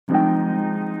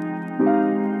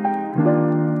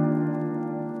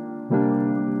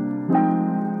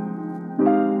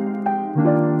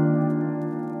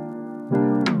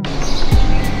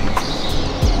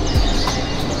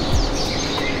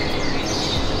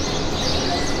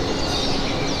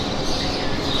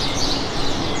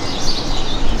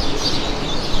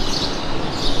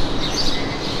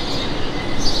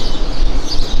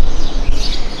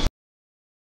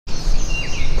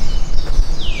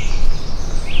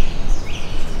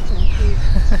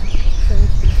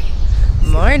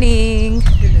morning.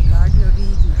 In the Garden of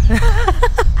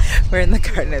Eden. We're in the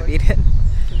Garden of Eden.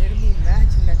 Let me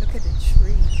imagine that. Look at the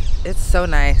tree. It's so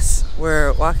nice.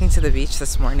 We're walking to the beach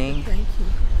this morning Thank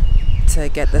you. to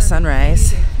get the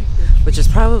sunrise, which is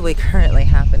probably currently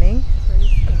happening. Praise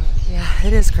God. Yeah,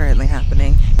 it is currently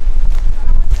happening.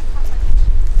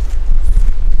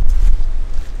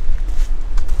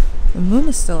 The moon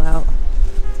is still out.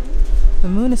 The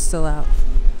moon is still out.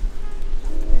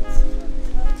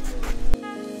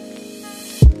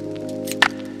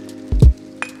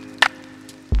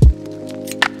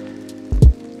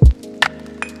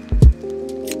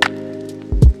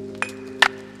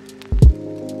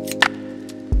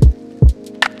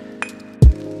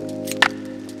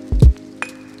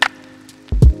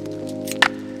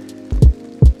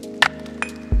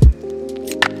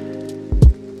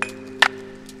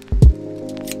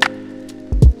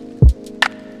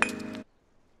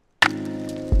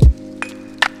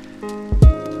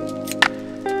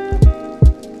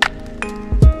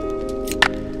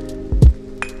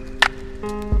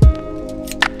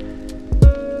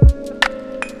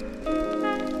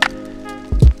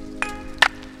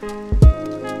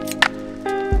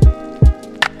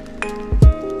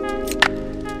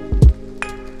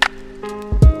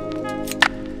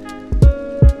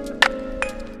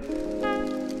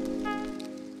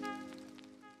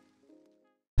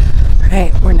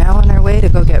 Right, we're now on our way to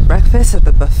go get breakfast at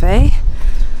the buffet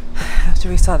after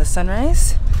we saw the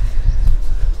sunrise.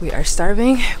 We are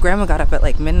starving. Grandma got up at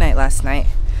like midnight last night.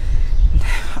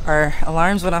 Our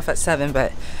alarms went off at 7,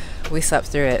 but we slept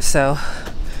through it, so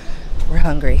we're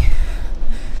hungry.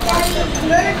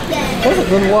 That was a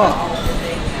good walk.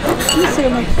 You see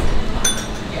me?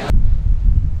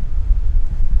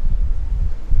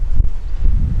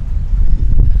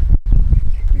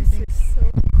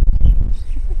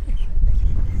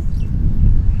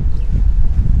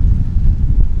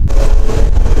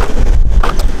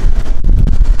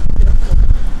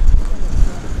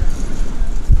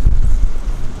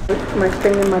 Am I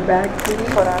staying in my bag, please?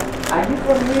 Hold on. Are you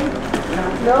for me?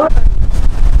 No.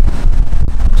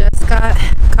 Just got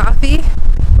coffee,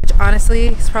 which honestly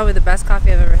is probably the best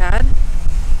coffee I've ever had.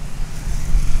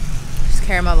 Just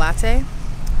caramel latte,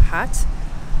 hot.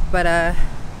 But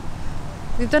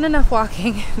we've done enough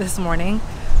walking this morning.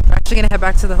 We're actually gonna head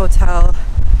back to the hotel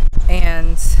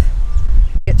and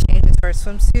get changed into our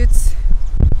swimsuits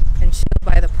and chill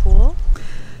by the pool.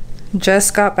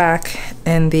 Just got back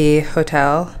in the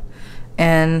hotel.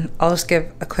 And I'll just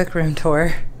give a quick room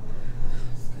tour.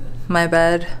 My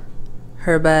bed,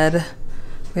 her bed,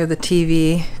 we have the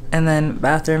TV, and then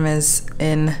bathroom is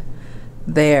in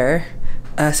there,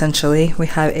 essentially. We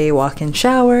have a walk-in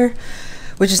shower,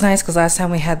 which is nice because last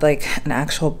time we had like an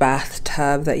actual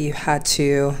bathtub that you had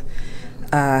to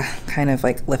kind of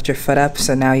like lift your foot up.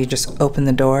 So now you just open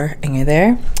the door and you're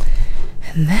there.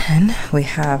 And then we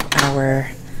have our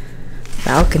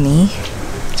balcony,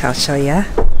 which I'll show ya.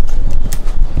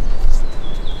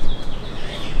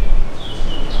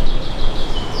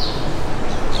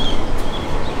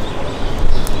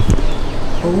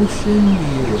 Ocean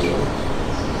view.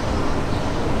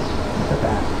 Look at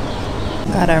that.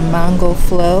 Got our mango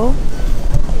flow.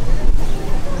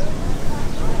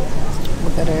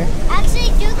 Look at her. Actually,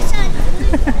 Duke's on.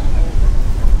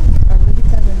 I really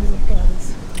got a little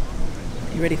buzz.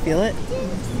 You already feel it?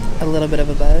 A little bit of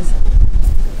a buzz.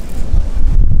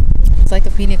 It's like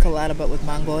a pina colada but with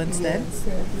mango instead.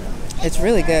 Yeah. It's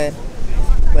really good,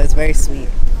 but it's very sweet.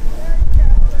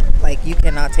 Like you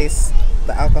cannot taste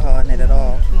the alcohol in it at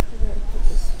all.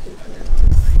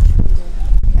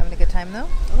 You having a good time though?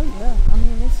 Oh yeah, I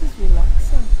mean this is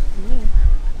relaxing. Yeah.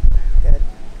 Good.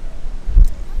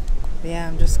 But yeah,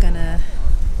 I'm just gonna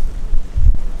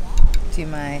do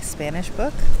my Spanish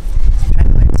book. I'm trying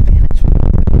to learn Spanish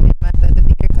at the end of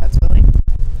the year, God's willing.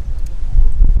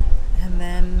 And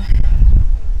then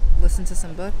listen to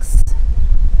some books.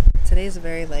 Today's a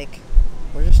very like,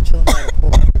 we're just chilling by the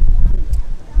pool.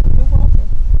 You're welcome.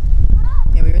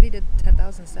 Yeah, we already did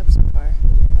 10,000 steps so far,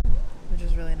 which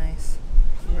is really nice.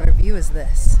 Yeah. Our view is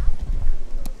this.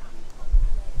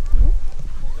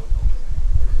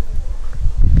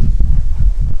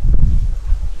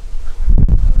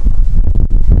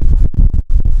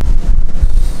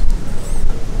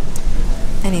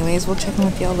 Anyways, we'll check in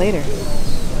with y'all later.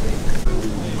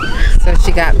 So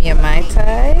she got me a Mai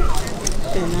Tai.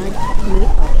 And I got me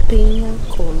a pina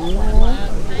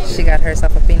colada. She got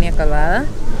herself a pina colada.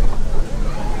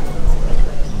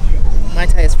 Mai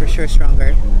Tai is for sure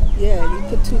stronger. Yeah, you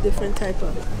put two different type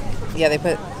of. Yeah, they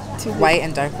put white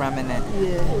and dark rum in it.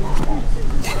 Yeah.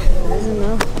 That's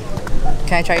enough.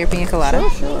 Can I try your pina colada?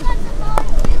 Sure.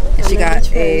 And she got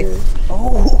a...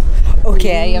 Oh!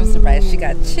 Okay, I'm surprised she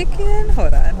got chicken.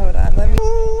 Hold on. Let me.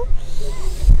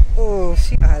 Oh,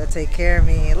 she know how to take care of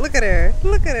me. Look at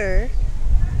her.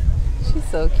 She's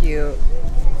so cute.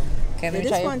 Okay, let me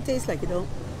try this one tastes like it don't.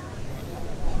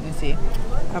 Let me see.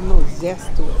 I'm no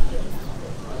zest to it.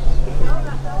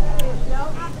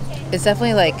 It's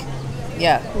definitely like,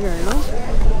 yeah. Yeah, you know?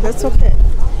 That's okay.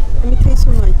 Let me taste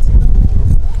your mic.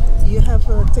 You have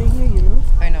a thing here, you know?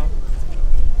 I know.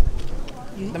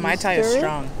 The Mai Tai is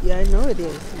strong. Yeah, I know it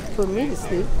is. For me to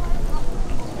sleep.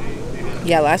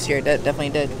 Yeah, last year it definitely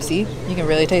did. See? You can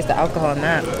really taste the alcohol in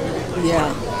that.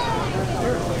 Yeah.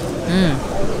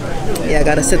 Yeah, I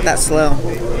gotta sit that slow.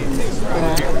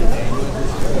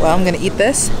 Well, I'm gonna eat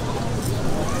this.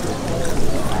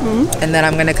 And then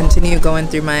I'm gonna continue going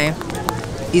through my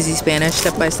Easy Spanish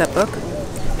step-by-step book.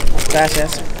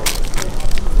 Gracias.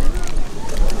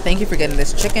 Thank you for getting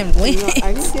this chicken wing. You know,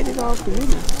 I didn't get it all for you.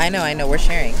 I know, we're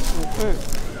sharing.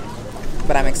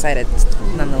 But I'm excited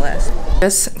nonetheless.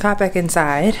 Just got back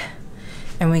inside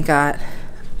and we got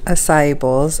acai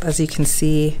bowls. As you can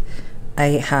see, I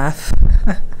ate half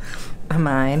of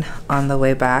mine on the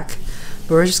way back.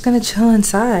 But we're just gonna chill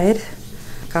inside.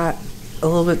 Got a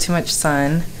little bit too much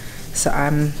sun, so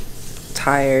I'm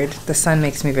tired. The sun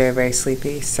makes me very, very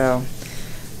sleepy, so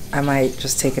I might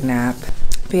just take a nap.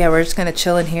 But yeah, we're just gonna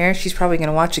chill in here. She's probably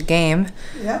gonna watch a game.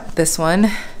 Yep. This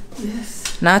one.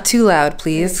 Yes. Not too loud,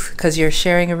 please, because you're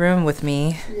sharing a room with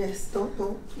me. Yes, don't,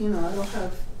 you know, I don't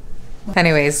have...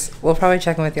 Anyways, we'll probably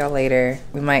check in with y'all later.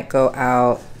 We might go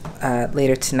out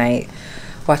later tonight,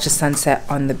 watch the sunset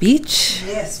on the beach.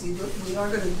 Yes, we are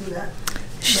going to do that.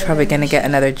 She's probably going to get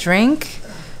another drink.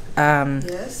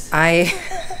 Yes.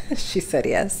 She said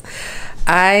yes.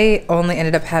 I only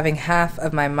ended up having half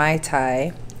of my Mai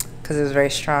Tai because it was very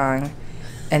strong.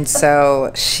 And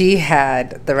so she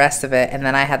had the rest of it, and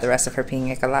then I had the rest of her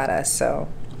piña colada. So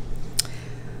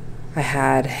I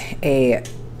had a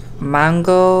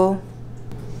mango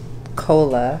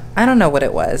cola. I don't know what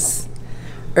it was.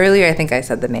 Earlier, I think I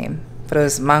said the name, but it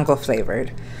was mango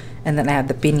flavored. And then I had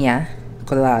the piña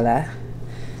colada,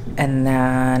 and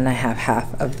then I have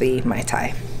half of the Mai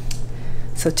Tai.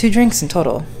 So 2 drinks in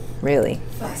total, really.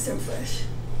 Fast and fresh.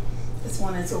 This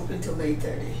one is open till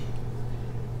 8:30.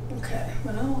 Okay,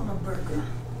 but I don't want a burger.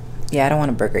 Yeah, I don't want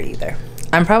a burger either.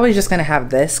 I'm probably just gonna have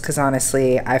this because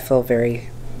honestly, I feel very,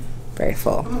 very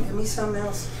full. Give me something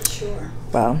else for sure.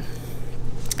 Well,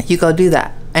 you go do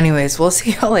that. Anyways, we'll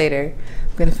see y'all later.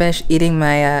 I'm gonna finish eating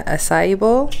my acai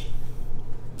bowl.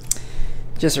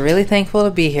 Just really thankful to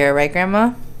be here, right,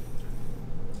 Grandma?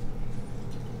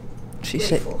 She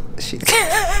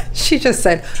just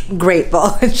said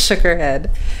grateful and shook her head.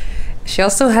 She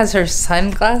also has her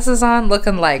sunglasses on,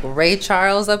 looking like Ray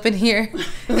Charles up in here.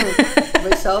 But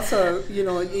it's also, you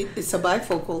know, it's a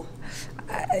bifocal.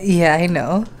 Yeah, I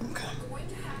know.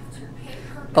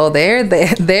 Oh, there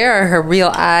are her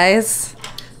real eyes.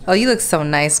 Oh, you look so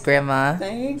nice, Grandma.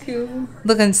 Thank you.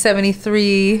 Looking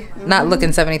 73. Not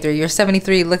looking 73. You're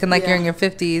 73, looking like you're in your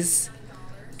 50s.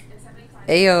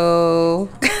 Ayo.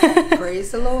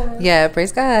 Praise the Lord. Yeah,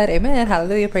 praise God. Amen.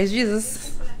 Hallelujah. Praise Jesus.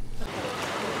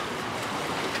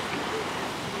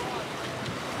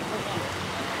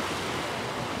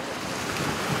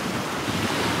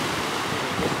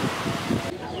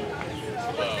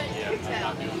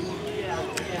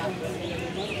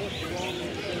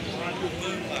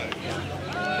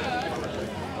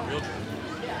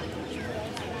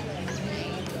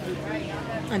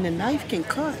 And the knife can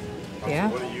cut. Yeah.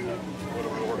 What are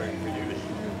we ordering for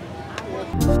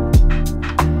you?